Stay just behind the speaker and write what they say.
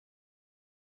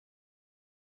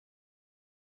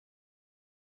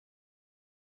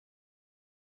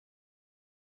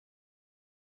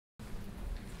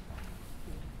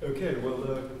Okay, well,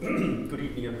 good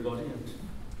evening, everybody, and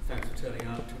thanks for turning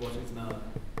out to what is now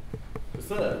the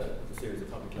third of the series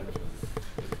of public lectures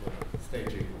that we're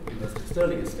staging, or University of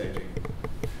Stirling is staging,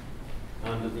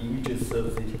 under the aegis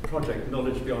of the project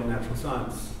Knowledge Beyond Natural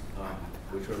Science,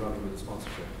 which we're running with the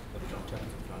sponsorship of the John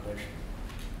Templeton Foundation.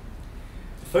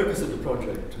 The focus of the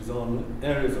project is on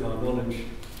areas of our knowledge,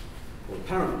 or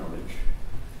apparent knowledge,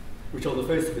 which on the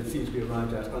face of it seem to be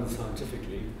arrived at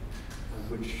unscientifically, and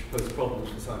which pose problems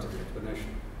for scientific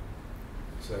explanation.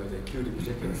 So they include in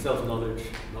particular self-knowledge,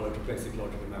 knowledge of basic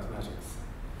logic and mathematics,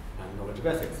 and knowledge of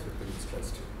ethics, which we're as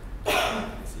close to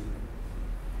this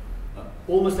evening.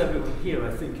 Almost everyone here,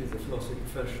 I think, is a philosophy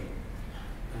professional,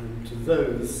 and to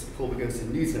those, Paul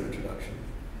Bohossian needs no introduction.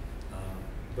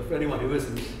 But for anyone who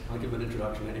isn't, I'll give an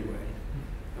introduction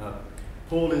anyway.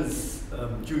 Paul is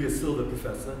Julius Silver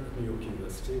Professor at New York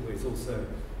University, where he's also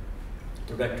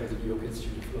Director of the New York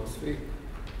Institute of Philosophy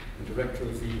and Director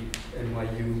of the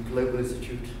NYU Global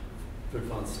Institute for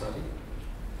Advanced Study.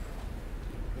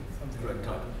 Correct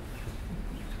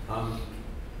title.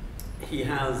 He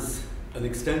has an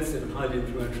extensive and highly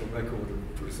influential record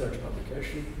of research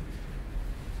publication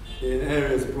in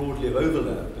areas broadly of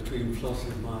overlap between philosophy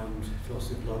of mind,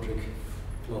 philosophy of logic,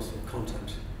 philosophy of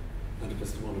content, and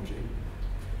epistemology.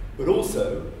 But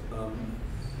also,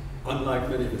 unlike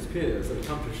many of his peers, an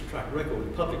accomplished track record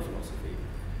of public philosophy,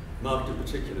 marked in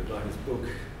particular by his book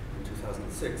in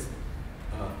 2006,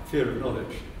 Fear of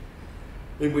Knowledge,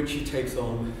 in which he takes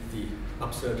on the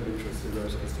upsurge of interest in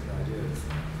relativistic ideas.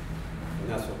 And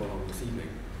that's what we're on this evening.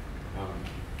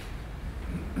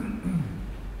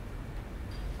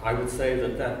 I would say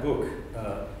that that book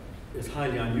is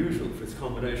highly unusual for its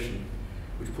combination,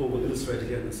 which Paul will illustrate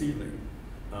again this evening,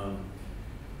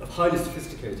 of highly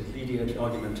sophisticated leading-edge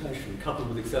argumentation coupled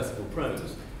with accessible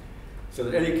prose, so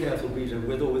that any careful reader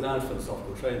with or without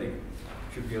philosophical training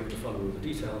should be able to follow all the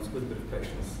details with a bit of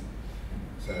patience.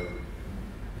 So,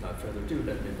 without further ado,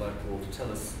 let me invite Paul to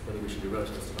tell us whether we should be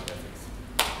relativist about ethics.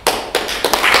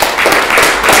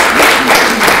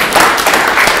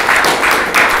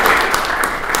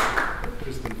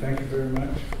 Kristen, thank you very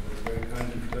much for the very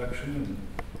kind introduction, and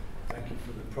thank you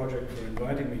for the project for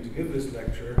inviting me to give this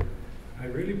lecture. I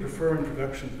really prefer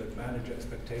introductions that manage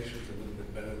expectations a little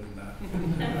bit better than that.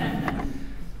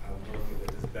 I'll work with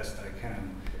it as best I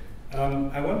can.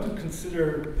 I want to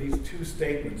consider these two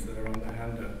statements that are on the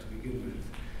handout to begin with.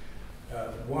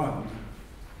 One,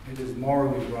 it is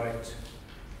morally right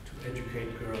to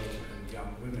educate girls and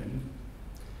young women.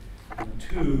 And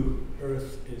two,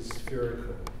 Earth is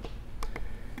spherical.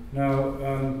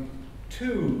 Now,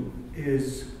 two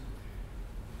is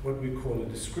what we call a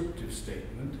descriptive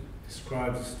statement.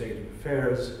 Describes a state of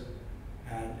affairs,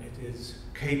 and it is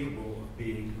capable of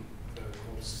being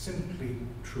called simply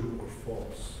true or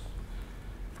false.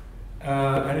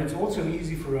 And it's also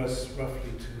easy for us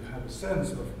roughly to have a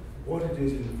sense of what it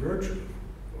is in virtue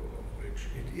of which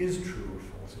it is true or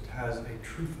false. It has a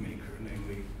truth maker,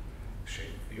 namely the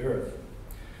shape of the earth.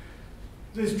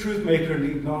 This truth maker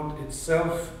need not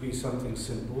itself be something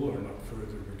simple or not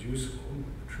further reducible.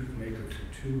 The truth maker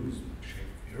for two is the shape of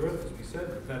the earth, as we said,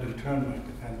 but that in turn might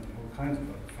depend on all kinds of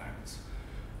other facts,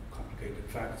 complicated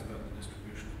facts about the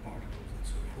distribution of particles and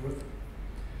so forth.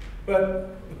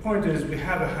 But the point is, we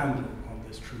have a handle on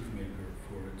this truth maker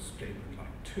for its statement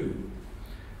like two.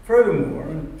 Furthermore,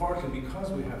 and partly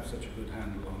because we have such a good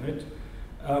handle on it,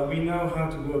 we know how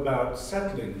to go about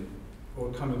settling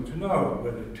or coming to know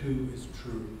whether two is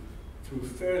true through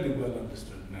fairly well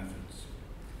understood methods.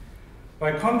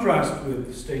 By contrast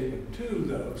with statement two,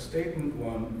 though, statement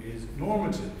one is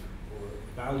normative or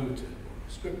evaluative or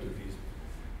descriptive. These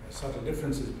subtle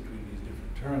differences between these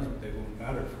different terms, but they won't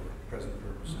matter for present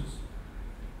purposes.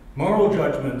 Moral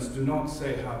judgments do not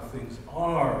say how things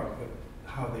are, but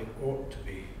how they ought to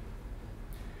be.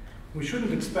 We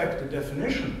shouldn't expect a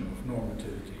definition of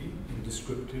normativity in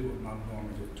descriptive or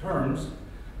non-normative terms.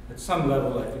 At some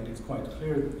level, I think it's quite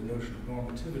clear that the notion of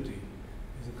normativity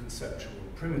is a conceptual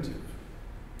primitive.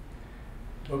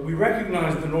 But we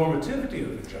recognize the normativity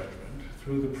of a judgment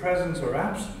through the presence or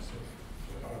absence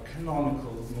of what are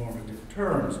canonical normative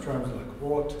terms, terms like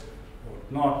ought,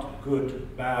 ought not,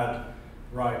 good, bad,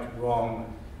 right,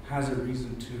 wrong, has a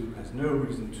reason to, has no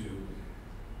reason to,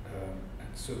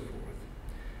 and so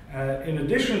forth. In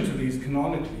addition to these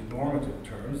canonically normative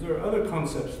terms, there are other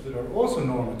concepts that are also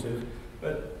normative,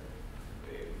 but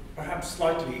perhaps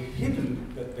slightly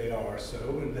hidden that they are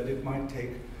so, and that it might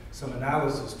take some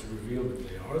analysis to reveal that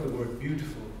they are. The word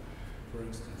beautiful, for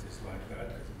instance, is like that,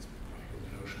 because it's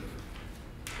the notion of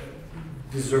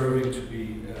deserving to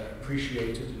be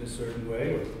appreciated in a certain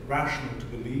way, or rational to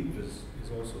believe is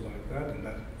also like that, and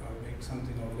that I'll make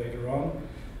something of later on.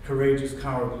 Courageous,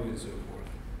 cowardly, and so forth.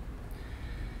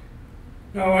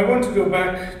 Now, I want to go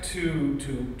back to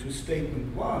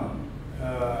statement one,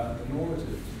 the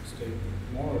normative statement,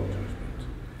 moral judgment,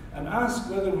 and ask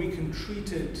whether we can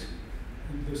treat it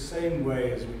in the same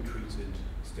way as we treated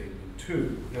statement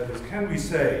two. That is, can we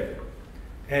say,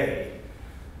 A,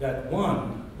 that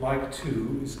one, like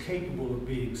two, is capable of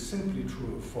being simply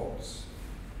true or false,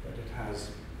 that it has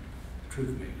a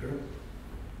truth maker,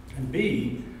 and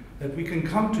B, that we can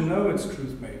come to know its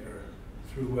truth maker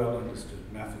through well understood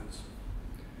methods.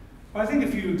 I think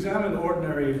if you examine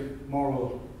ordinary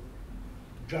moral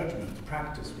judgment,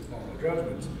 practice with moral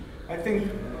judgments, I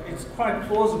think it's quite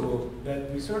plausible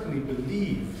that we certainly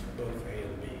believe both A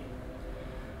and B.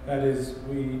 That is,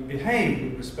 we behave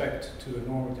with respect to a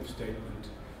normative statement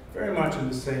very much in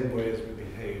the same way as we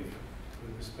behave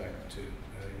with respect to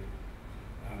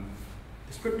a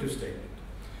descriptive statement.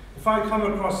 If I come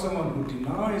across someone who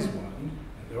denies one,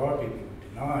 and there are people who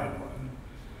deny one,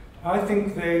 I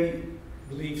think they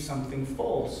believe something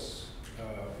false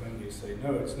when they say,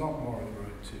 no, it's not morally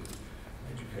right to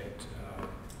educate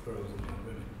girls and young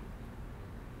women.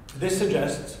 This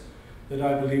suggests that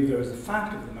I believe there is a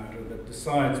fact of the matter that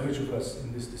decides which of us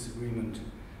in this disagreement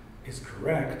is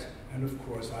correct, and of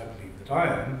course I believe that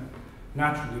I am.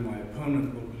 Naturally, my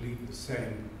opponent will believe the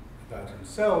same about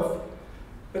himself,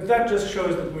 but that just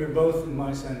shows that we're both, in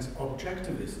my sense,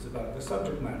 objectivists about the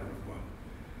subject matter of one.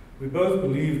 We both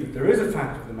believe that there is a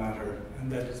fact of the matter,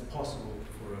 and that it's possible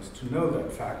for us to know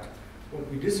that fact. What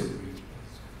we disagree is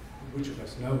which of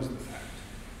us knows the fact.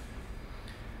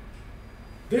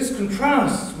 This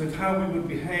contrasts with how we would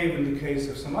behave in the case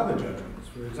of some other judgments.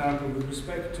 For example, with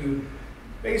respect to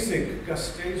basic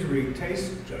gustatory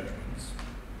taste judgments.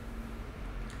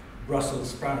 Brussels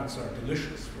sprouts are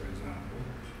delicious, for example,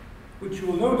 which you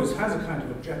will notice has a kind of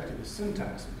objectivist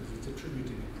syntax because it's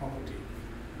attributing a property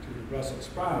to the Brussels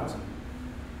sprouts,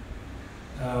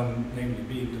 namely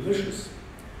being delicious.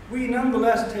 We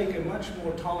nonetheless take a much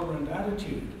more tolerant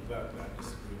attitude about that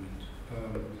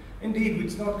disagreement. Indeed,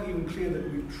 it's not even clear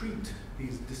that we treat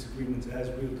these disagreements as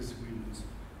real disagreements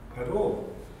at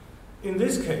all. In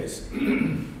this case,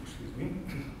 excuse me,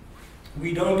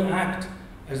 we don't act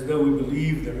as though we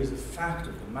believe there is a fact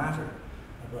of the matter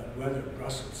about whether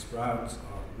Brussels sprouts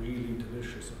are really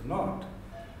delicious or not.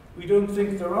 We don't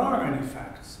think there are any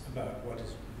facts about what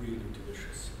is really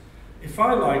delicious. If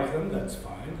I like them, that's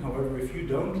fine. However, if you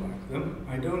don't like them,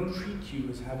 I don't treat you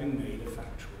as having made a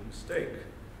factual mistake.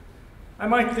 I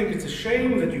might think it's a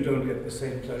shame that you don't get the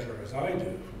same pleasure as I do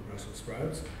from Brussels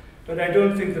sprouts, but I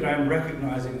don't think that I'm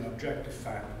recognizing an objective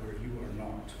fact where you are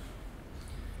not.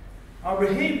 Our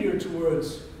behavior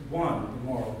towards one, the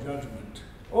moral judgment,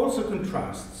 also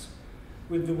contrasts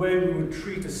with the way we would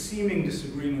treat a seeming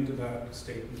disagreement about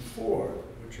statement 4,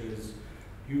 which is,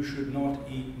 you should not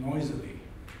eat noisily.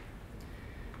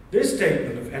 This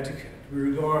statement of etiquette we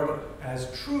regard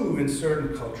as true in certain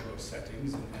cultural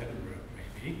settings, in Edinburgh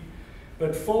maybe,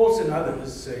 but false in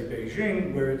others, say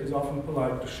Beijing, where it is often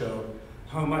polite to show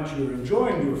how much you're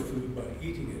enjoying your food by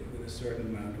eating it with a certain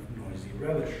amount of noisy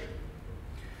relish.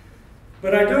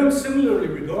 But I don't similarly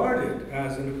regard it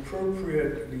as an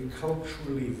appropriately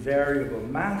culturally variable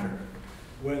matter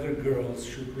whether girls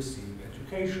should receive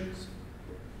educations.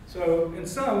 So in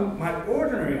sum, my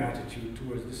ordinary attitude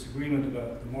towards disagreement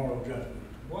about the moral judgment,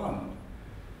 1,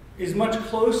 is much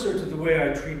closer to the way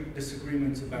I treat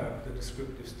disagreements about the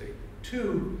descriptive statement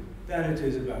 2 than it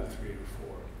is about 3 or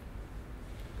 4.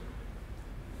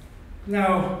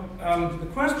 Now, the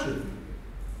question,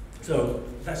 so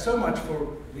that's so much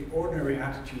for the ordinary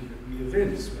attitude that we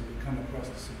evince when we come across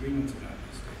disagreements about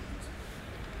these statements.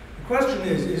 The question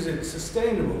is it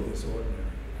sustainable, this ordinary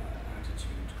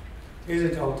attitude? Is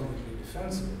it ultimately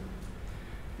defensible?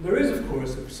 There is, of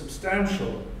course, a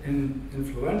substantial and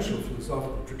influential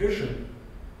philosophical tradition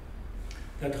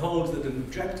that holds that an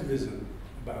objectivism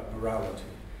about morality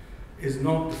is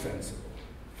not defensible.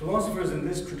 Philosophers in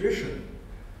this tradition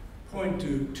point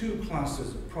to 2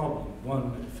 classes of problem,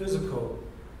 one metaphysical,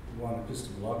 one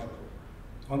epistemological.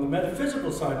 On the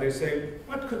metaphysical side, they say,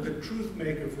 what could the truth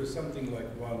maker for something like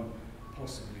one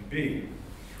possibly be?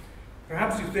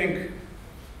 Perhaps you think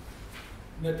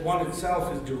that one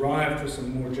itself is derived from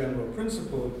some more general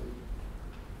principle,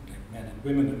 like men and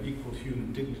women of equal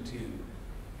human dignity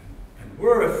and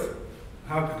worth.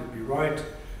 How could it be right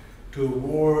to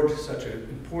award such an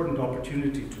important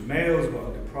opportunity to males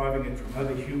while depriving it from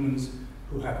other humans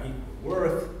who have equal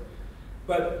worth?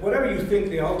 But whatever you think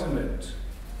the ultimate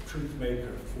truth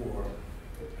maker for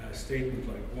statement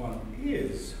like one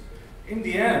is, in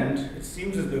the end, it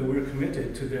seems as though we're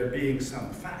committed to there being some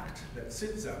fact that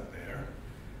sits out there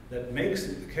that makes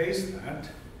it the case that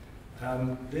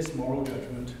this moral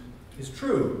judgment is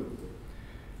true.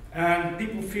 And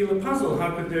people feel a puzzle.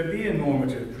 How could there be a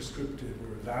normative, prescriptive,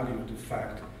 or evaluative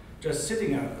fact just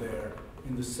sitting out there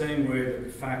in the same way that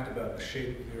the fact about the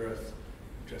shape of the earth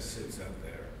just sits out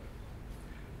there?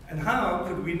 And how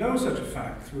could we know such a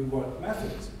fact? Through what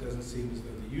methods? It doesn't seem as though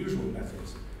the usual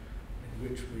methods in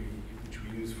which we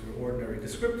use for ordinary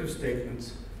descriptive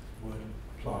statements would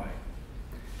apply.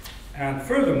 And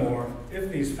furthermore,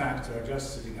 if these facts are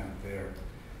just sitting out there,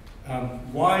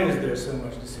 why is there so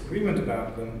much disagreement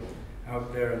about them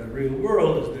out there in the real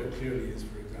world, as there clearly is,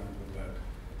 for example, about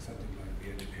something like the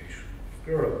education of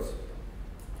girls?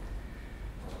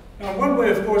 Now, one way,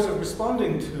 of course, of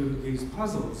responding to these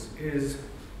puzzles is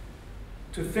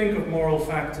to think of moral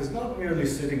facts as not merely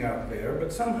sitting out there,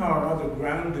 but somehow or other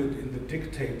grounded in the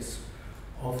dictates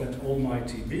of an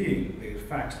almighty being. The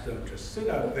facts don't just sit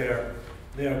out there,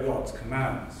 they are God's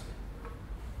commands.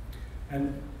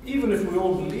 And even if we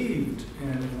all believed in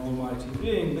an almighty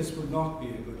being, this would not be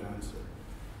a good answer.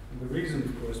 And the reason,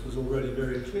 of course, was already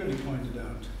very clearly pointed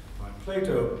out by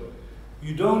Plato.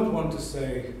 You don't want to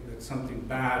say that something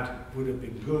bad would have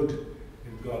been good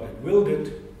if God had willed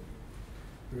it.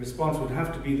 The response would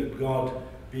have to be that God,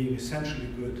 being essentially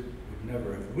good, would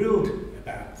never have willed a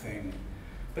bad thing.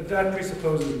 But that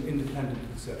presupposes an independent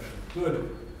conception of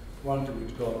good, one to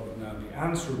which God would now be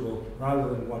answerable, rather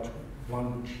than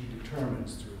one which he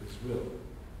determines through his will.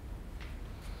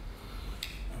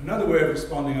 Another way of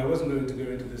responding, I wasn't going to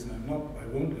go into this, and I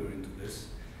won't go into this,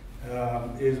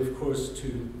 is of course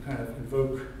to kind of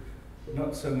invoke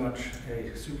not so much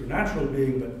a supernatural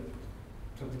being, but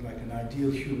something like an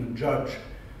ideal human judge,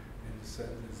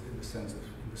 in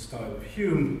the style of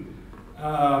Hume,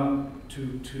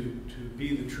 to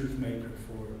be the truth maker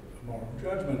for moral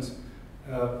judgments.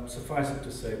 Suffice it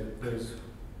to say that those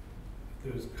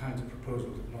kinds of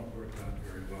proposals have not worked out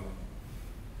very well.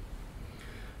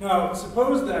 Now,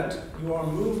 suppose that you are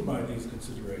moved by these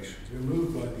considerations, you're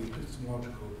moved by the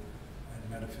epistemological and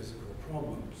metaphysical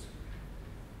problems.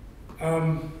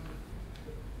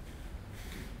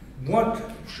 What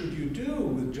should you do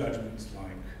with judgments like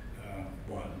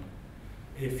one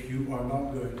if you are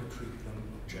not going to treat them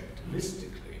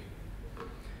objectivistically?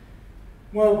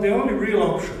 Well, the only real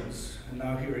options, and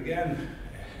now here again,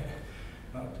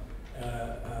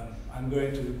 I'm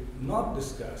going to not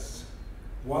discuss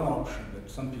one option that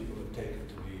some people have taken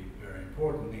to be very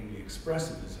important, namely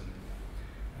expressivism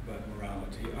about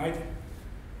morality.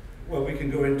 Well, we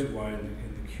can go into why in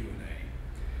the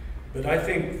Q&A. But I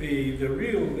think the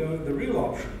real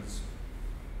options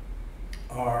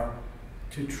are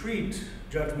to treat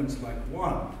judgments like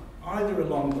one, either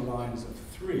along the lines of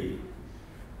 3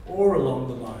 or along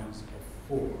the lines of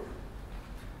 4.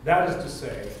 That is to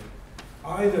say,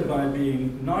 either by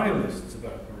being nihilists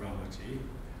about morality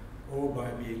or by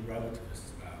being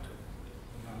relativists about it.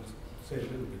 And I'll say a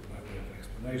little bit by way of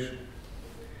explanation.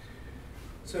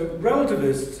 So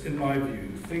relativists, in my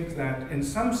view, think that in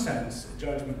some sense a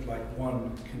judgment like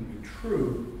one can be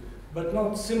true, but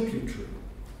not simply true.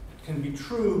 It can be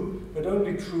true, but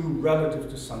only true relative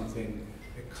to something,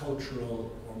 a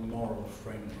cultural or moral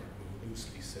framework, we would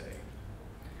loosely say.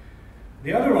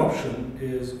 The other option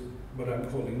is what I'm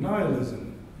calling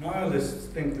nihilism. Nihilists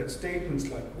think that statements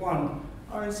like one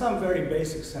are in some very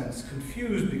basic sense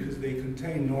confused because they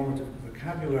contain normative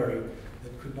vocabulary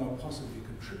that could not possibly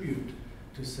contribute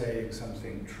to saying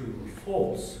something true or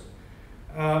false.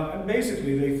 And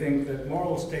basically they think that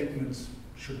moral statements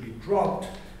should be dropped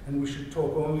and we should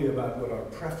talk only about what our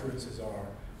preferences are,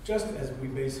 just as we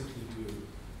basically do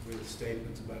with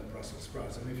statements about Brussels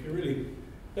sprouts. I mean, if you really,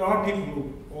 there are people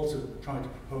who also try to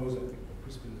propose, I think what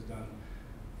Crispin has done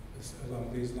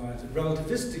along these lines, a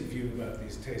relativistic view about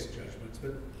these taste judgments,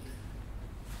 but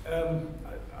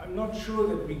I'm not sure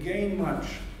that we gain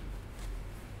much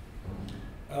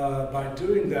by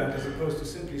doing that, as opposed to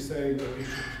simply saying that we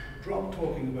should drop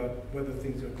talking about whether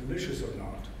things are delicious or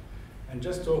not, and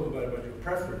just talk about what your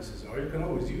preferences are. You can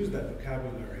always use that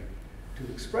vocabulary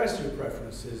to express your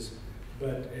preferences, but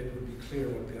it would be clear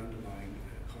what the underlying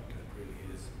content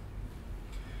really is.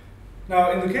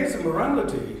 Now, in the case of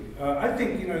morality, I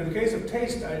think, in the case of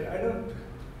taste,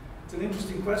 it's an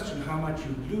interesting question how much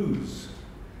you lose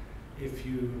if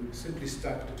you simply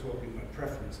stuck to talking about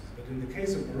preferences. But in the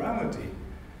case of morality,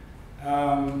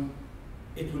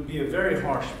 it would be a very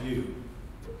harsh view.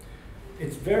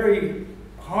 It's very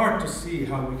hard to see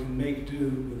how we can make do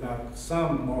without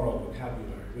some moral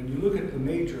vocabulary. When you look at the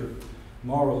major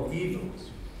moral evils,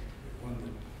 one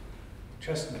that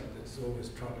chestnut that's always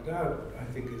trotted out, I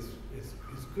think is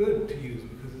good to use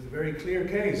because it's a very clear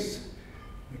case,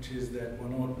 which is that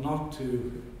one ought not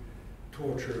to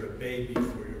torture a baby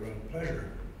for your own pleasure.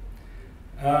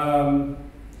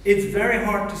 It's very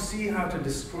hard to see how to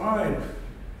describe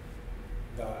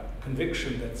the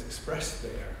conviction that's expressed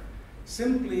there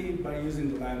simply by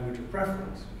using the language of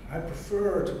preference. I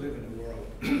prefer to live in a world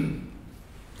in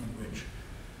which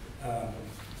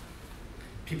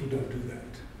people don't do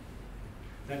that.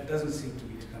 That doesn't seem to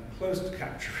me to come close to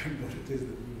capturing what it is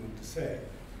that we want to say.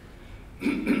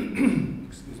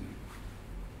 Excuse me.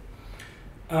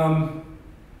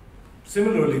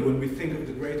 Similarly, when we think of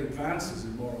the great advances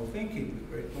in moral thinking, the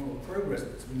great moral progress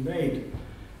that's been made,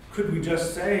 could we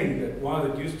just say that while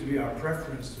it used to be our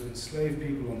preference to enslave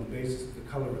people on the basis of the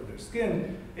color of their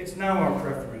skin, it's now our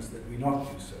preference that we not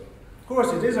do so? Of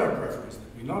course, it is our preference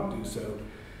that we not do so,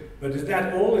 but is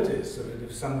that all it is, so that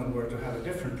if someone were to have a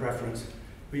different preference,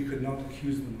 we could not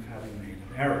accuse them of having made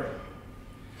an error?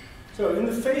 So in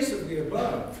the face of the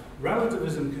above,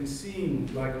 relativism can seem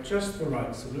like just the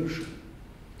right solution.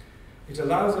 It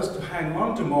allows us to hang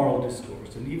on to moral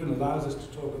discourse and even allows us to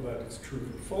talk about its truth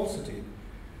or falsity,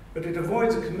 but it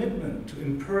avoids a commitment to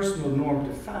impersonal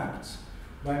normative facts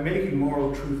by making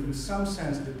moral truth in some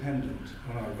sense dependent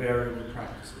on our variable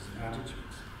practices and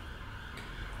attitudes.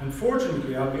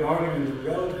 Unfortunately, I'll be arguing that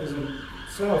relativism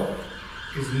itself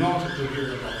is not a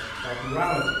coherent option, that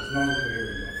morality is not a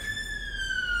coherent option.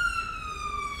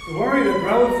 The worry that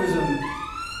relativism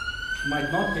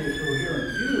might not be a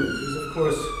coherent view is, of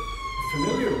course, a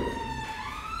familiar one.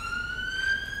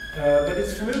 But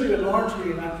it's familiar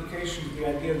largely in application to the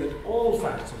idea that all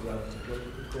facts are relative, what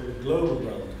we could call a global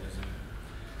relativism.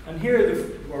 And here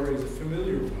the worry is a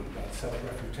familiar one about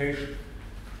self-refutation.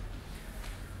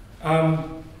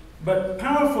 But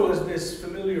powerful as this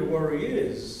familiar worry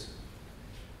is,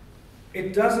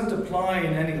 it doesn't apply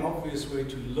in any obvious way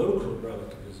to local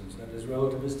relativisms, that is,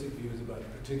 relativistic views about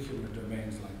particular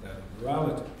domains like that of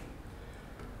morality.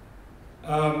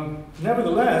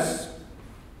 Nevertheless,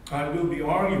 I will be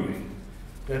arguing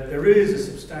that there is a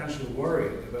substantial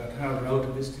worry about how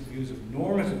relativistic views of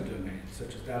normative domains,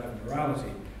 such as that of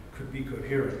morality, could be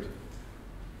coherent.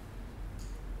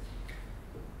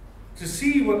 To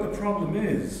see what the problem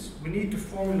is, we need to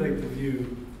formulate the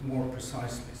view more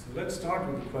precisely. So let's start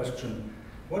with the question,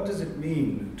 what does it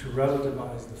mean to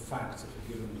relativize the facts of a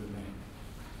given domain?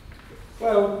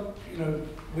 Well,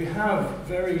 we have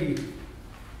very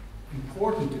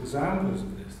important examples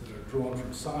of this that are drawn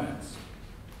from science.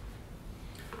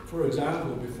 For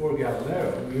example, before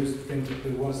Galileo, we used to think that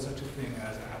there was such a thing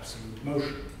as absolute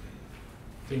motion.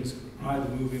 Things either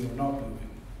moving or not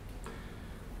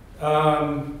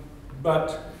moving.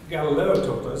 But Galileo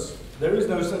taught us there is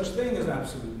no such thing as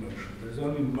absolute motion. There's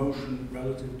only motion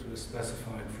relative to a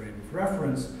specified frame of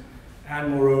reference,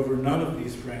 and moreover, none of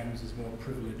these frames is more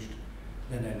privileged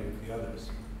than any of the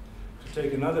others. To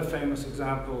take another famous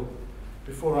example,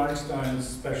 before Einstein's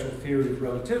special theory of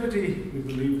relativity, we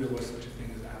believed there was such a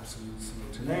thing as absolute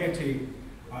simultaneity.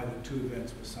 Either two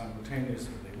events were simultaneous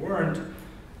or they weren't.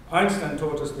 Einstein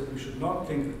taught us that we should not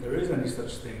think that there is any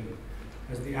such thing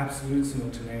as the absolute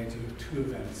simultaneity of two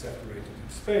events separated in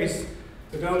space,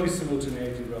 but only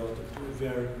simultaneity relative to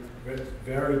a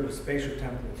variable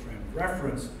spatiotemporal frame of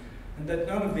reference, and that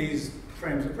none of these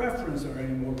frames of reference are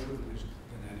any more privileged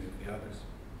than any of the others.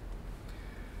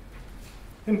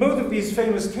 In both of these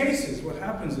famous cases, what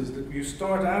happens is that you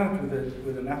start out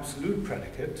with an absolute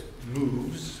predicate,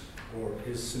 moves, or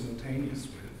is simultaneous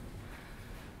with,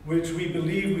 which we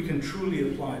believe we can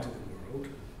truly apply to the world.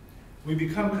 We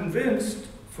become convinced,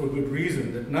 for good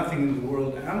reason, that nothing in the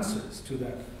world answers to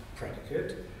that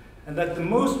predicate, and that the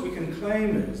most we can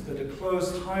claim is that a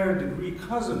close higher degree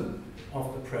cousin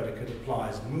of the predicate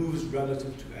applies, moves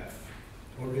relative to F,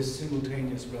 or is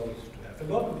simultaneous relative to F. A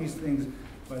lot of these things,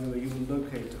 by the way, you will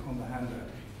locate on the handout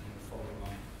in the follow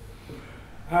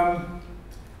along.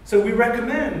 So we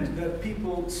recommend that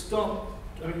people stop.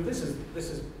 I mean, this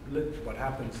is what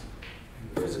happens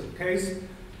in the physical case.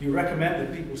 You recommend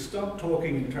that people stop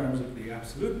talking in terms of the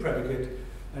absolute predicate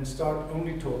and start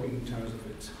only talking in terms of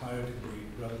its higher degree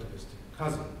relativistic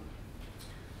cousin.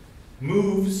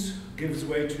 Moves gives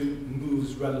way to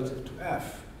moves relative to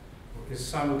F, or is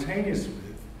simultaneous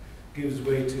with gives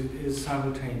way to is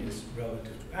simultaneous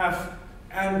relative to F,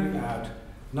 and we add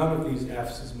none of these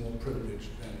F's is more privileged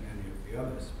than any of the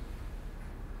others.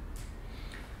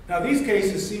 Now these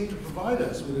cases seem to provide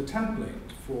us with a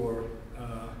template for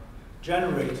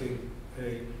generating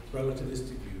a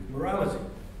relativistic view of morality.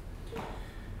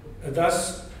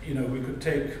 Thus, we could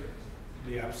take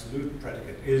the absolute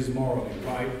predicate, is morally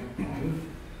right, wrong,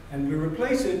 and we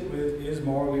replace it with is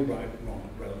morally right, wrong,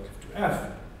 relative to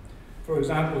F. For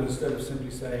example, instead of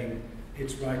simply saying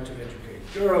it's right to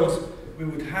educate girls, we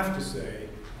would have to say,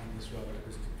 on this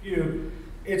relativistic view,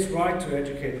 it's right to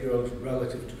educate girls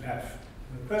relative to F.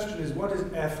 And the question is, what is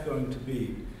F going to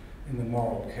be in the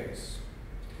moral case?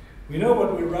 We know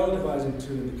what we're relativizing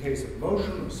to in the case of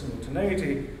motion or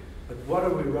simultaneity, but what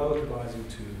are we relativizing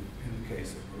to in the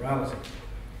case of morality?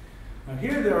 Now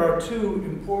here there are two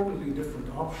importantly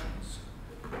different options,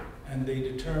 and they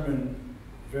determine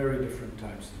very different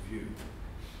types of view.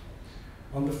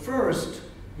 On the first,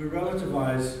 we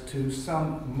relativize to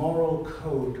some moral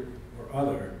code or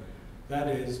other, that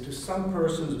is, to some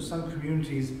person's or some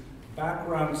community's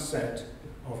background set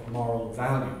of moral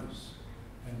values.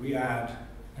 And we add,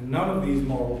 and none of these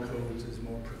moral codes is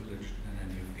more privileged than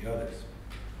any of the others.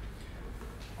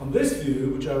 On this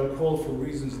view, which I would call for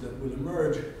reasons that will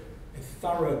emerge, a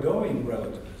thoroughgoing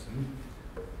relativism,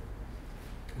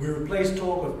 we replace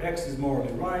talk of X is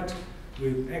morally right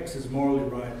with X is morally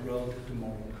right relative to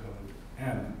moral code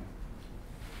M.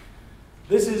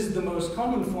 This is the most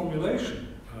common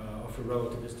formulation of a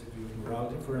relativistic view of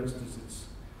morality. For instance,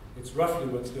 it's roughly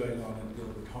what's going on in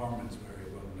Gilbert Harman's very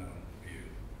well-known view.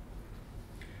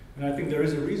 And I think there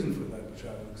is a reason for that, which I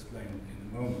will explain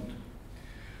in a moment.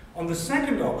 On the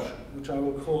second option, which I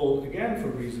will call, again for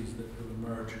reasons that will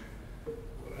emerge,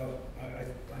 I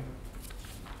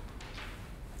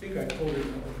think I called it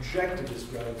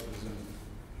objectivist relativism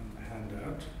on the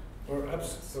handout, or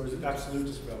is it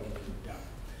absolutist relativism? Yeah.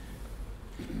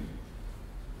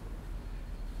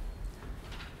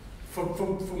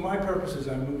 For my purposes,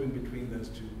 I'm moving between those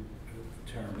two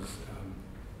terms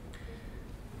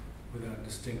without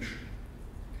distinction.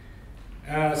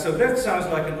 So that sounds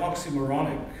like an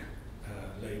oxymoronic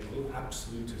label,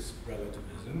 absolutist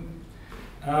relativism.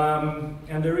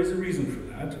 And there is a reason for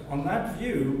that. On that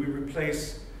view, we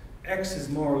replace X is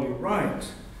morally right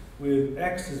with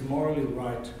X is morally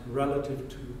right relative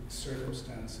to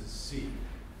circumstances C.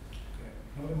 Okay.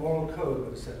 Not a moral code,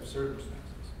 but a set of circumstances.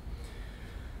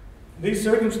 These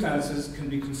circumstances can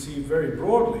be conceived very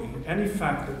broadly. Any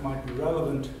fact that might be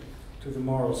relevant to the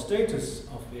moral status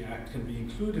of the act can be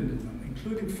included in them,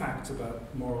 including facts about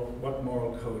what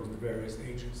moral codes the various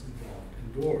agents involved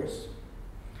endorse.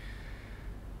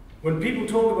 When people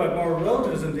talk about moral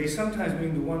relativism, they sometimes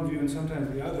mean the one view and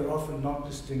sometimes the other, often not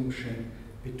distinguishing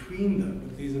between them,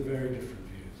 but these are very different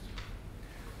views.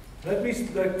 Let me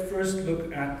first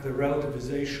look at the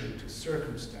relativization to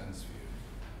circumstance view.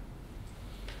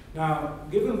 Now,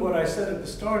 given what I said at the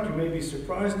start, you may be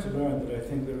surprised to learn that I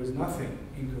think there is nothing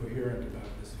incoherent about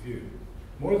this view.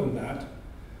 More than that,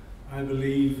 I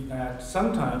believe that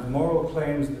sometimes moral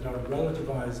claims that are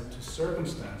relativized to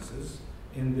circumstances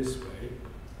in this way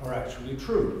are actually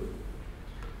true.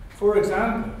 For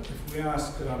example, if we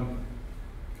ask,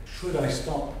 should I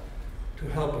stop to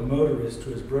help a motorist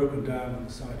who has broken down on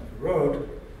the side of the road,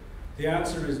 the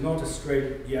answer is not a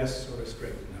straight yes or a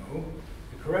straight no.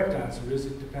 The correct answer is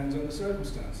it depends on the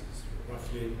circumstances.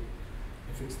 Roughly,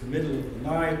 if it's the middle of the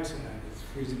night and it's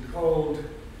freezing cold,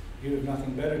 you have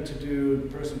nothing better to do, the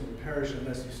person will perish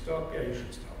unless you stop, yeah, you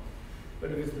should stop.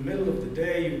 But if it's the middle of the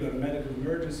day, you've got a medical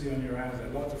emergency on your hands, there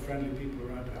are lots of friendly people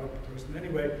around to help the person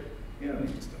anyway, you don't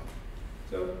need to stop.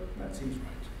 So that seems right.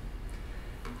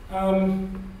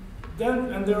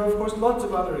 And there are, of course, lots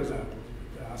of other examples.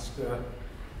 You could ask,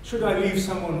 should I leave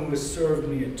someone who has served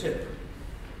me a tip?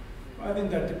 Well, I think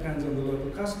that depends on the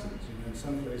local customs. You know, in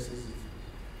some places it's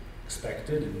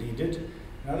expected and needed.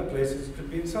 In other places it could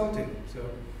be insulting. So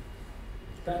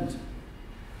it depends.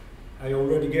 I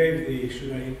already gave the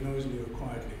should I eat noisily or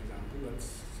quietly example.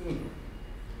 That's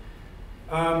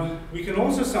similar. We can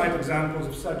also cite examples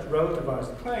of such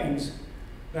relativized claims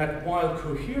that, while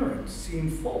coherent, seem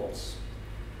false.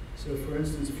 So, for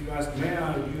instance, if you ask, may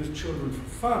I use children for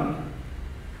fun?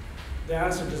 The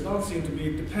answer does not seem to be,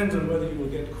 it depends on whether you will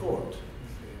get caught.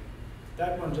 Okay.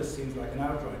 That one just seems like an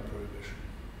outright prohibition.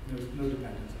 There's no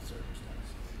dependence on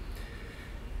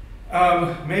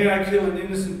circumstance. May I kill an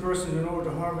innocent person in order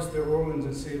to harvest their organs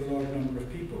and save a large number of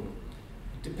people?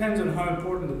 It depends on how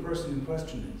important the person in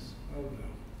question is. Oh,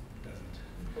 no,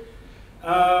 it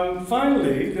doesn't.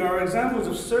 Finally, there are examples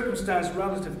of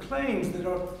circumstance-relative claims that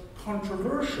are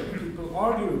controversial. People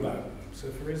argue about them. So,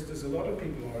 for instance, a lot of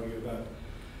people argue about the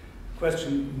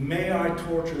question, may I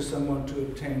torture someone to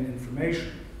obtain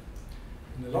information?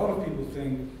 And a lot of people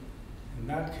think, in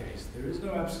that case, there is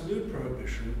no absolute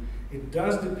prohibition. It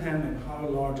does depend on how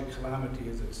large a calamity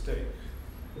is at stake.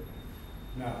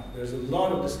 Now, there's a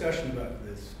lot of discussion about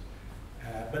this,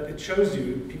 But it shows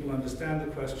you people understand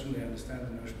the question, they understand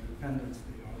the notion of dependence,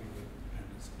 they argue that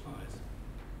dependence applies.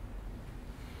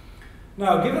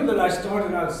 Now, given that I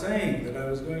started out saying that I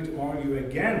was going to argue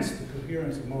against the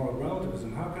coherence of moral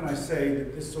relativism, how can I say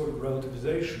that this sort of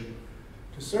relativization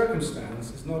to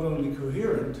circumstance is not only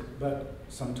coherent, but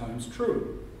sometimes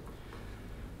true?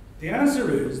 The answer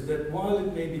is that while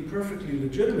it may be perfectly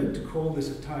legitimate to call this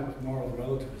a type of moral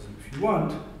relativism, if you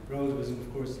want, relativism,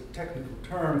 of course, is a technical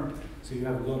term, so you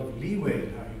have a lot of leeway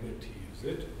in how you get to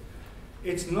use it.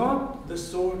 It's not the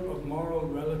sort of moral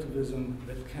relativism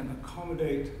that can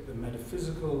accommodate the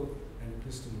metaphysical and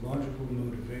epistemological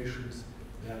motivations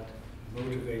that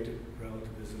motivated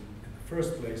relativism in the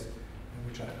first place,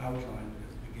 and which I outlined at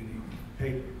the beginning of the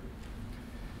paper.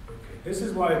 Okay. This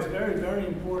is why it's very, very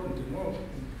important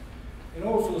in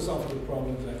all philosophical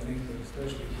problems, I think, but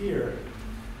especially here.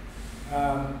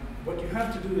 What you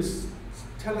have to do is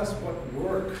tell us what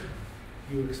work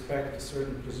you expect a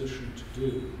certain position to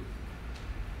do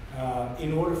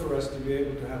in order for us to be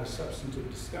able to have a substantive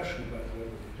discussion about whether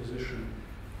the position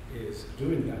is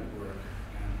doing that work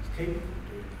and is capable of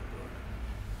doing that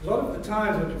work. A lot of the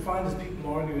times what you find is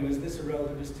people arguing, is this a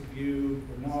relativistic view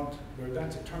or not, where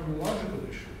that's a terminological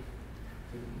issue.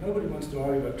 Nobody wants to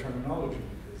argue about terminology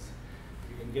because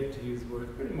you can get to use words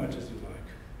pretty much as you like,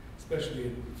 especially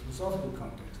in philosophical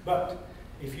context. But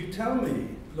if you tell me,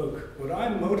 look, what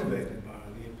I'm motivated by,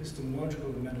 the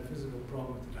epistemological and metaphysical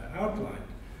problems that I outlined,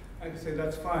 I can say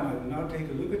that's fine. I will now take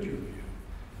a look at your view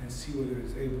and see whether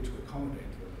it's able to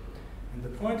accommodate them. And the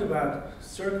point about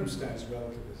circumstance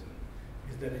relativism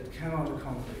is that it cannot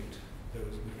accommodate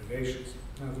those motivations.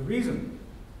 Now, the reason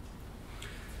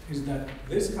is that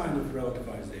this kind of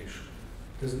relativization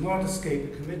does not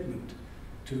escape a commitment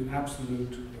to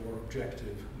absolute or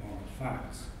objective moral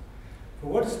facts. For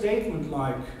what a statement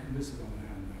like, and this is on the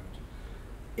handout,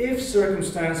 if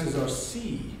circumstances are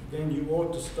C, then you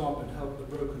ought to stop and help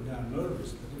the broken down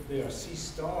motorist, but if they are C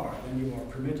star, then you are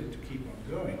permitted to keep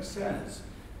on going, says,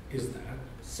 is that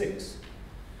 6.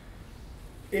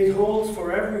 It holds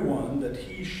for everyone that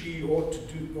he, she ought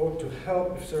to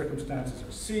help if circumstances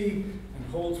are C,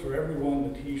 and holds for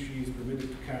everyone that he, she is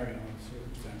permitted to carry on if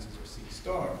circumstances are C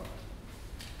star.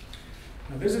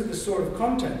 Now, this is the sort of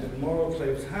content that moral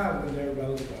claims have when they're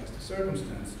relativized to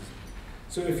circumstances.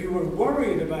 So if you were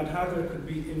worried about how there could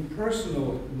be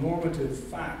impersonal normative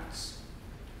facts,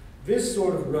 this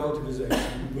sort of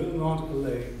relativization will not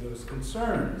allay those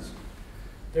concerns.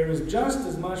 There is just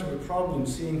as much of a problem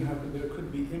seeing how there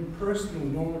could be impersonal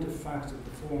normative facts of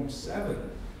the form 7,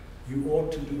 you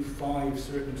ought to do 5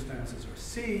 circumstances or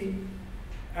C,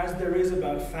 as there is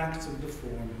about facts of the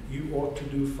form, you ought to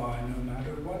do 5 no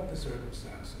matter what the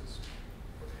circumstances.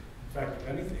 In fact, if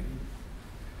anything,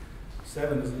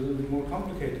 7 is a little bit more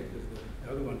complicated, because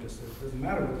the other one just says it doesn't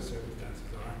matter what the circumstances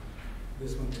are.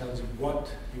 This one tells you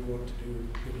what you ought to do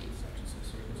given such and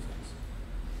such circumstances.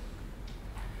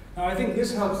 Now, I think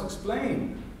this helps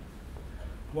explain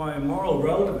why a moral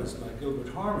relativist like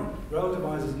Gilbert Harman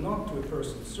relativizes not to a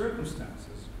person's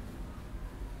circumstances,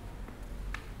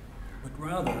 but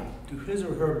rather to his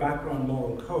or her background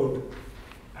moral code,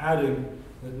 adding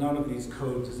that none of these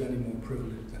codes is any more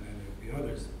privileged than any of the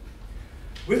others.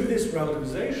 With this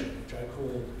relativization, which I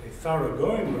call a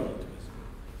thoroughgoing relativism,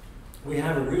 we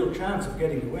have a real chance of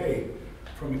getting away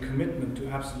from a commitment to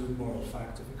absolute moral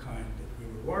facts of the kind that we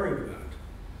were worried about.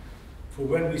 For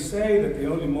when we say that the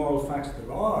only moral facts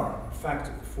there are facts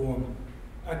of the form,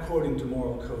 according to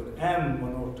moral code M,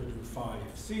 one ought to do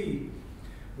 5C,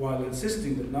 while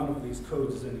insisting that none of these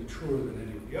codes is any truer than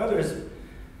any of the others,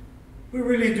 we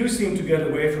really do seem to get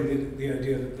away from the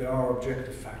idea that there are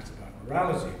objective facts about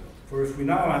morality. For if we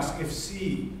now ask if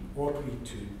C, ought we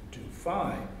to do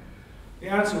phi, the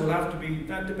answer will have to be,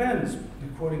 that depends.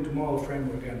 According to moral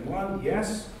framework N1,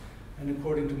 yes, and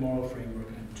according to moral framework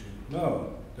N2,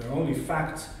 no. There are only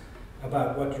facts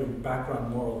about what your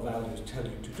background moral values tell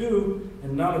you to do,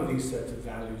 and none of these sets of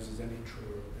values is any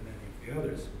truer than any of the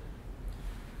others.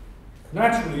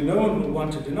 Naturally, no one will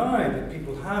want to deny that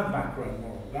people have background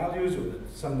moral values, or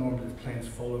that some normative claims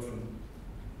follow from,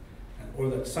 or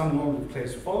that some normative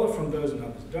claims follow from those and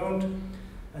others don't.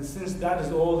 And since that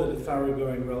is all that a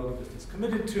thoroughgoing relativist is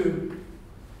committed to,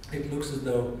 it looks as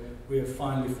though we have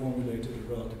finally formulated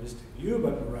a relativistic view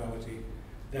about morality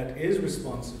that is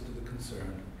responsive to the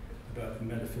concern about the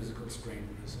metaphysical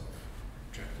strangeness of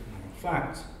objective moral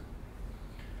facts.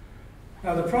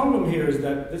 Now, the problem here is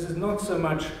that this is not so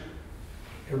much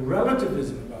a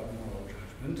relativism about moral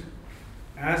judgment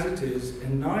as it is a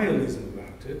nihilism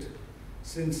about it,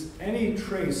 since any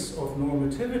trace of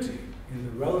normativity in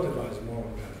the relativized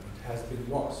moral judgment has been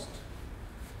lost.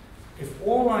 if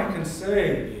all I can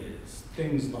say is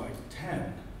things like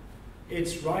 10,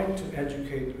 it's right to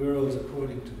educate girls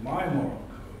according to my moral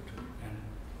code,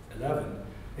 and 11,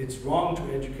 it's wrong to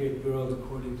educate girls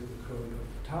according to the code of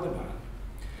the Taliban,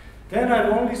 then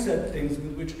I've only said things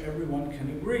with which everyone can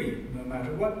agree, no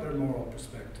matter what their moral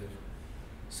perspective.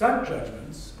 Such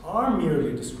judgments are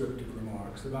merely descriptive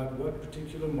remarks about what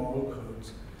particular moral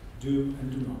codes do and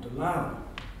do not allow.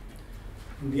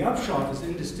 And the upshot is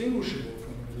indistinguishable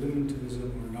from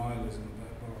relativism or nihilism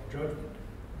about moral judgment.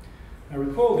 Now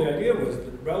recall, the idea was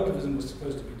that relativism was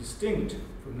supposed to be distinct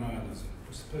from nihilism. It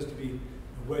was supposed to be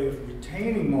a way of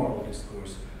retaining moral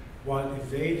discourse while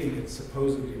evading its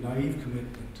supposedly naive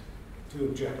commitment to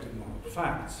objective moral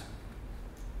facts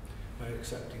by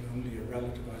accepting only a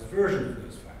relativized version of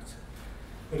those facts.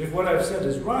 But if what I've said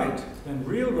is right, then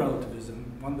real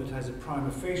relativism, one that has a prima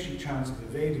facie chance of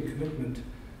evading commitment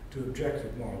to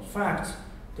objective moral facts,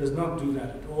 does not do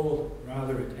that at all.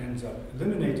 Rather, it ends up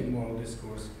eliminating moral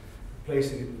discourse,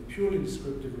 replacing it with purely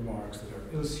descriptive remarks that are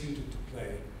ill-suited to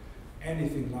play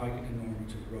anything like a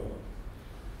normative role.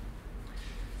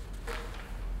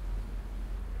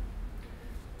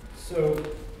 So,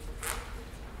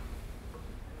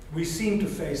 we seem to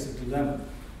face a dilemma.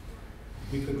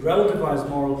 We could relativize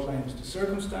moral claims to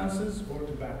circumstances or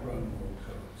to background moral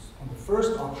codes. On the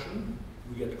first option,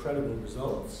 we get credible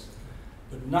results,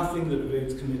 but nothing that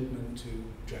evades commitment to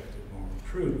objective moral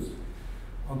truths.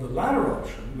 On the latter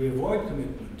option, we avoid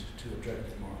commitment to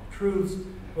objective moral truths,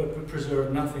 but we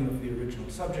preserve nothing of the original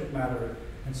subject matter,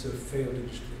 and so fail to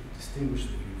distinguish the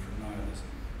view from nihilism.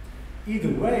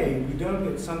 Either way, we don't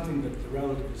get something that the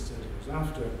relativist said he was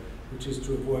after, which is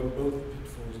to avoid both the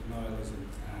pitfalls of nihilism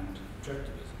and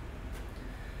objectivism.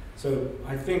 So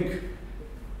I think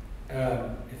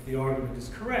if the argument is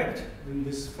correct, then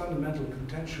this fundamental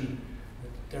contention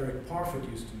that Derek Parfit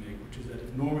used to make, which is that if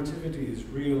normativity is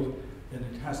real, then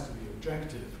it has to be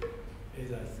objective,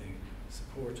 is, I think,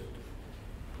 supported.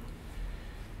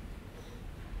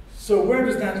 So where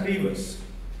does that leave us?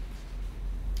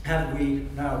 Have we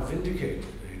now vindicated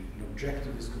an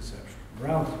objectivist conception of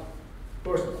morality? Of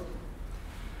course not.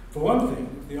 For one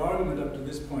thing, if the argument up to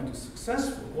this point is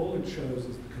successful, all it shows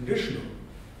is the conditional.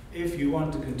 If you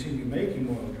want to continue making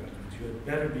moral judgments, you had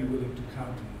better be willing to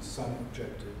countenance some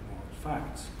objective moral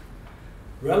facts.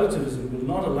 Relativism will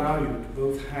not allow you to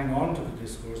both hang on to the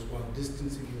discourse while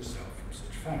distancing yourself from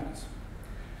such facts.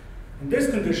 And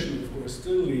this condition, of course,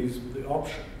 still leaves the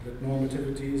option that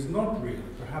normativity is not real.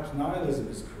 Perhaps nihilism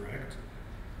is correct,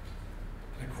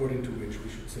 according to which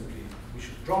we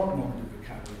should drop normative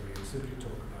vocabulary and simply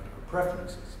talk about our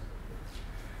preferences.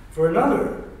 For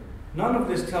another, none of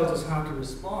this tells us how to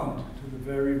respond to the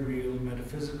very real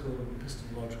metaphysical and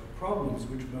epistemological problems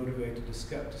which motivated a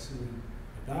skepticism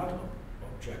about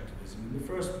objectivism in the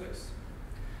first place.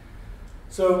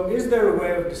 So, is there a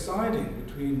way of deciding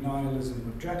between nihilism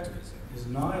and objectivism? Is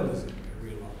nihilism a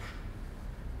real option?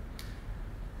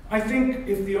 I think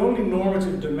if the only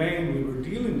normative domain we were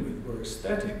dealing with were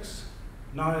aesthetics,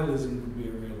 nihilism would be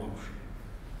a real option.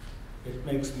 It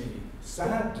makes me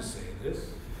sad to say this,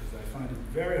 because I find it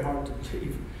very hard to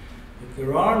believe that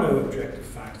there are no objective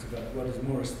facts about what is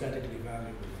more aesthetically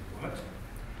valuable than what.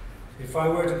 If I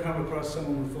were to come across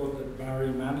someone who thought that Barry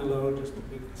Manilow, just a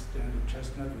big standard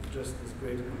chestnut, was just as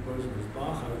great a composer as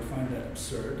Bach, I would find that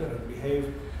absurd. I would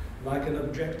behave like an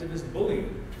objectivist bully,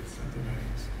 which is something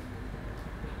I was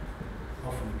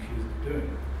often accused of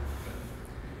doing.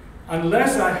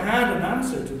 Unless I had an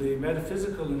answer to the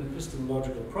metaphysical and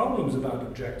epistemological problems about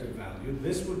objective value,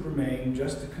 this would remain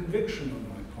just a conviction on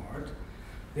my part.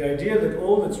 The idea that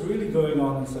all that's really going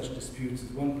on in such disputes is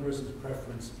one person's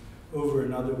preference over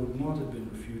another would not have been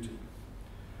refuted.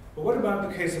 But what about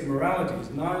the case of morality? Is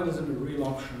nihilism a real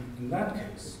option in that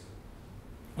case?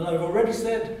 Well, I've already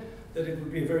said that it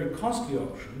would be a very costly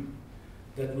option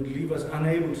that would leave us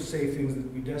unable to say things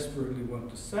that we desperately want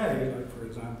to say, like, for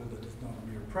example, that it's not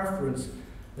a mere preference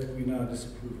that we now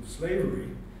disapprove of slavery.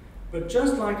 But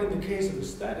just like in the case of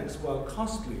aesthetics, while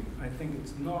costly, I think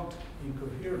it's not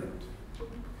incoherent.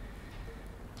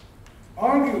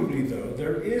 Arguably, though,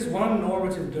 there is one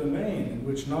normative domain in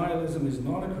which nihilism is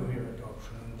not a coherent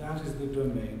option, and that is the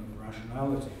domain of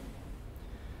rationality.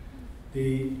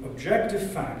 The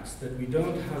objective facts that we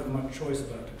don't have much choice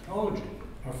about acknowledging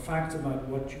are facts about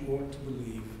what you ought to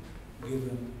believe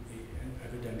given the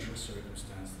evidential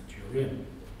circumstance that you're in.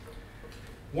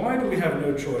 Why do we have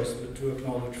no choice but to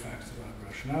acknowledge facts about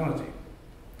rationality?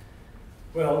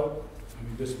 Well, I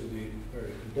mean, this will be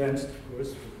very condensed, of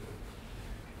course,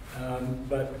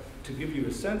 but to give you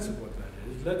a sense of what that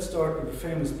is, let's start with the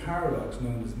famous paradox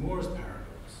known as Moore's paradox.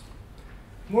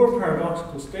 More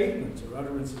paradoxical statements or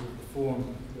utterances of the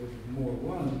form more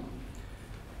one,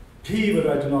 P, but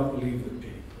I do not believe that P.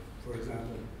 For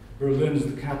example, Berlin is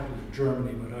the capital of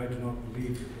Germany, but I do not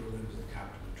believe that Berlin is the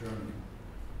capital of Germany.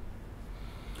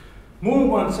 More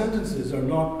one sentences are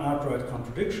not outright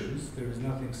contradictions. There is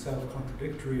nothing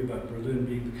self-contradictory about Berlin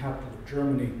being the capital of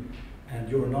Germany and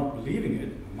you're not believing it,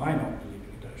 or my not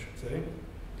believing it, I should say.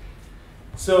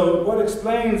 So what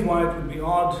explains why it would be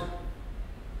odd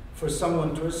for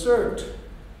someone to assert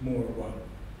more one?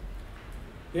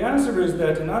 The answer is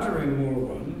that in uttering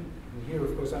more one, and here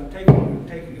of course I'm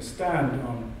taking a stand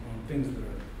on things that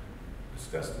are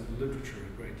discussed in the literature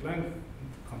at great length,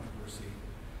 controversy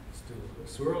still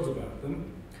swirls about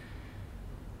them.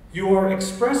 You are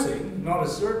expressing, not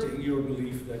asserting, your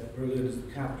belief that Berlin is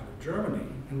the capital of Germany,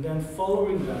 and then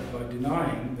following that by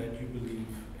denying that you believe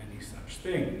any such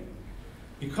thing.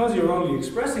 Because you're only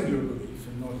expressing your belief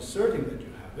and not asserting that you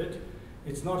have it,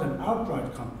 it's not an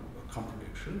outright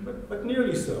contradiction, but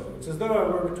nearly so. It's as though I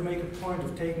were to make a point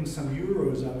of taking some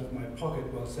euros out of my pocket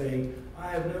while saying, I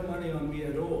have no money on me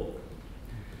at all.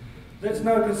 Let's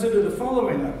now consider the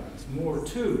following evidence, more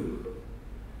two.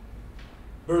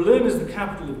 Berlin is the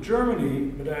capital of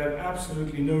Germany, but I have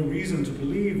absolutely no reason to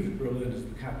believe that Berlin is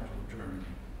the capital of Germany.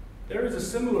 There is a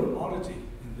similar oddity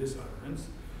in this utterance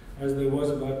as there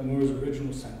was about Moore's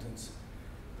original sentence,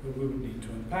 but we would need to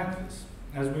unpack this.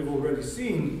 As we've already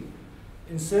seen,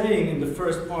 in saying in the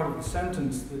first part of the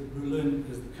sentence that Berlin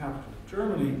is the capital of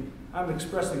Germany, I'm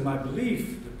expressing my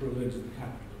belief that Berlin is the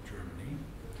capital of Germany.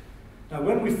 Now,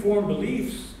 when we form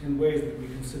beliefs in ways that we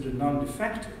consider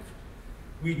non-defective,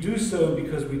 we do so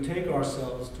because we take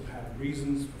ourselves to have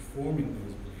reasons for forming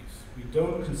those beliefs. We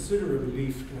don't consider a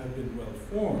belief to have been well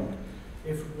formed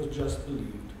if it was just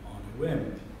believed on a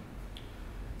whim.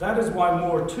 That is why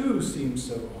more too seems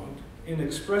so odd. In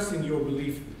expressing your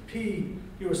belief with P,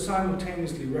 you are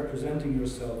simultaneously representing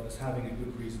yourself as having a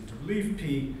good reason to believe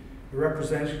P. A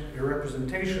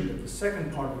representation of the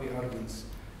second part of the utterance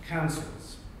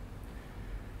cancels.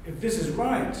 If this is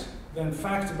right, then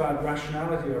facts about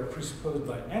rationality are presupposed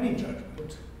by any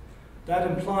judgment. That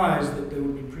implies that they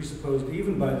would be presupposed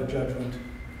even by the judgment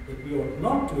that we ought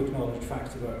not to acknowledge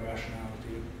facts about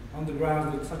rationality on the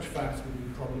grounds that such facts would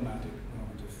be problematic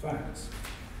normative facts.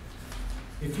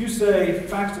 If you say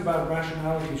facts about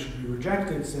rationality should be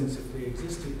rejected since if they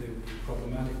existed they would be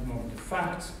problematic normative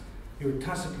facts, you're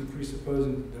tacitly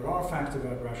presupposing that there are facts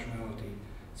about rationality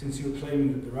since you're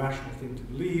claiming that the rational thing to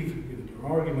believe, given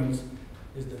your arguments,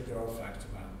 is that there are facts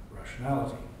about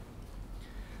rationality.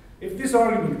 If this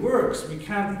argument works, we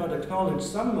can't but acknowledge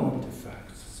some normative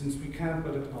facts, since we can't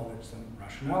but acknowledge some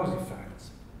rationality facts.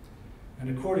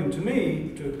 And according to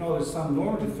me, to acknowledge some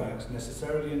normative facts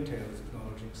necessarily entails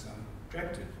acknowledging some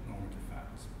objective normative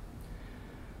facts.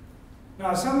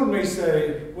 Now, someone may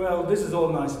say, well, this is all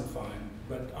nice and fine,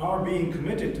 but our being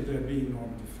committed to there being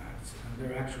normative facts and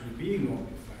there actually being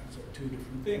normative facts are two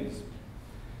different things.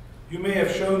 You may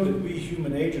have shown that we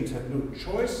human agents have no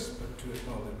choice but to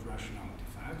acknowledge rationality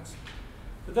facts,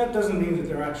 but that doesn't mean that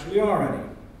there actually are any.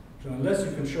 So unless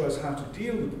you can show us how to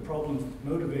deal with the problems that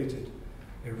motivated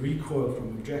a recoil from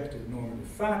objective normative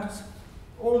facts,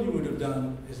 all you would have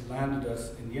done is landed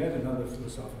us in yet another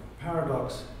philosophical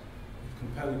paradox with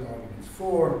compelling arguments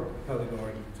for, compelling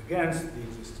arguments against the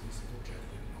existence of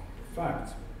objective normative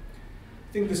facts.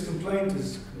 I think this complaint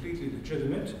is completely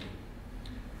legitimate,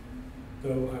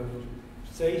 though I will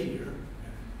say here,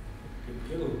 and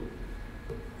give a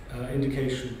little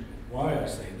indication why I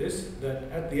say this, that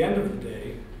at the end of the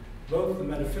day, both the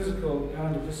metaphysical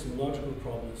and epistemological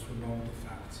problems for normative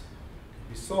facts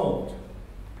can be solved.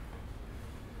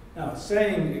 Now,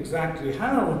 saying exactly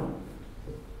how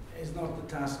is not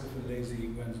the task of a lazy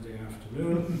Wednesday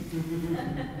afternoon,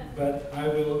 but I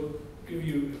will give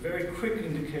you a very quick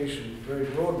indication, a very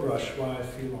broad brush, why I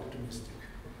feel optimistic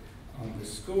on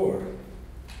this score.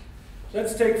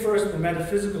 Let's take first the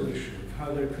metaphysical issue of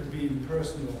how there could be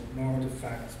impersonal normative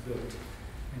facts built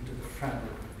into the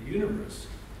fabric of the universe.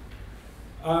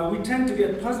 We tend to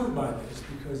get puzzled by this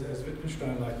because, as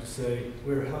Wittgenstein liked to say,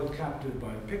 we're held captive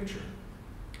by a picture.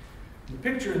 The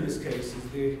picture in this case is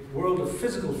the world of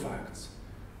physical facts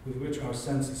with which our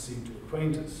senses seem to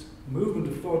acquaint us. The movement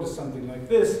of thought is something like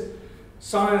this.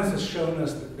 Science has shown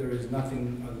us that there is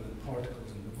nothing other than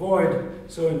particles in the void,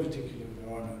 so in particular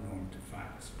there are no normative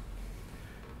facts.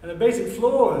 And a basic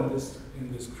flaw in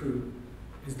this crude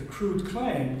is the crude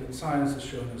claim that science has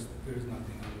shown us that there is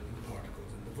nothing other than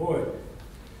particles in the void.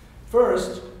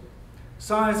 First,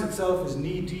 science itself is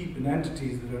knee-deep in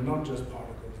entities that are not just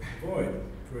particles in the void.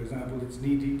 For example, it's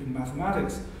knee-deep in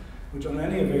mathematics, which on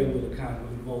any available account will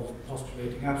involve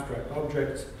postulating abstract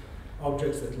objects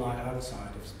that lie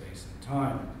outside of space and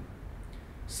time.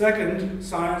 Second,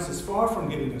 science is far from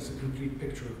giving us a complete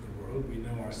picture of the world we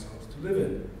know ourselves to live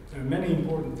in. There are many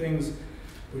important things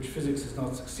which physics has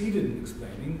not succeeded in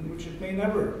explaining, which it may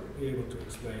never be able to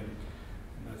explain.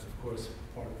 And that's, of course,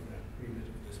 part of the remit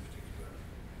of this particular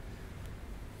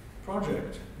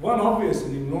project. One obvious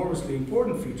and enormously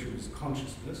important feature is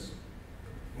consciousness,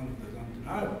 one of those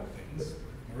undeniable things.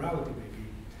 Morality may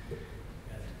be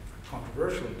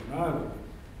controversial and deniable,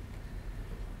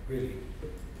 really.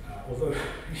 Although,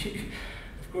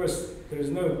 of course, there's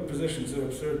no position so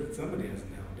absurd that somebody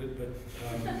hasn't held it, but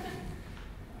I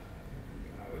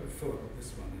would have thought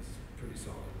this one is pretty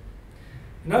solid.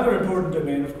 Another important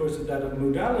domain, of course, is that of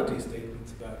modality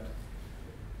statements about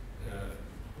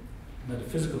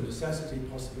metaphysical necessity,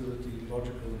 possibility,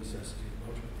 logical necessity,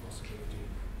 logical possibility.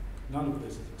 None of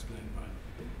this is explained by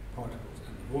particles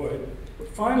and the void. But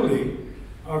finally,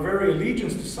 our very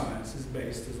allegiance to science is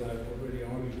based, as I've already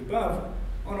argued above,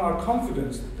 on our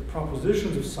confidence that the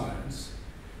propositions of science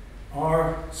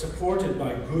are supported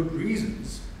by good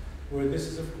reasons, where this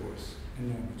is, of course, a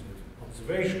normative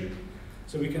observation.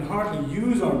 So we can hardly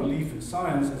use our belief in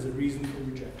science as a reason for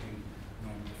rejecting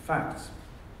normative facts.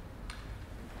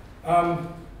 To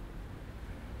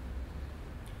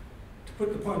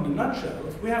put the point in a nutshell,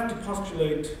 if we have to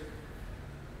postulate,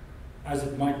 as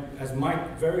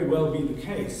might very well be the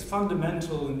case,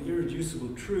 fundamental and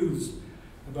irreducible truths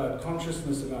about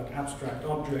consciousness, about abstract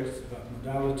objects, about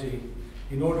modality,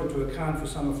 in order to account for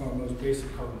some of our most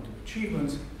basic cognitive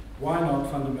achievements, why not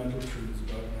fundamental truths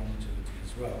about normativity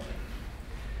as well?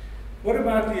 What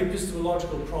about the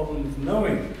epistemological problem of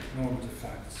knowing normative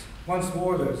facts? Once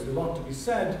more, there's a lot to be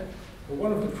said, but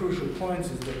one of the crucial points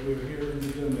is that we're here in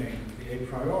the domain of the a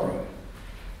priori.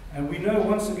 And we know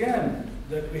once again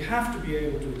that we have to be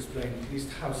able to explain at least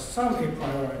how some a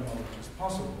priori knowledge is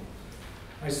possible.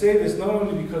 I say this not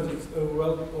only because it's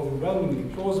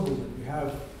overwhelmingly plausible that we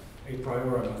have a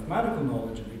priori mathematical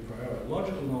knowledge and a priori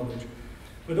logical knowledge,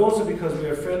 but also because we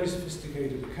have fairly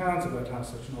sophisticated accounts about how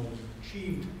such knowledge is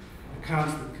achieved,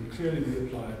 accounts that can clearly be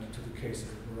applied to the case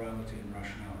of morality and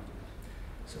rationality.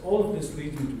 So all of this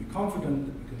leads me to be confident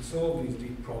that we can solve these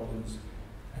deep problems,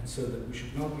 and so that we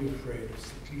should not be afraid of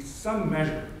at least some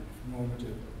measure of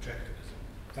normative objectivism.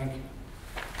 Thank you.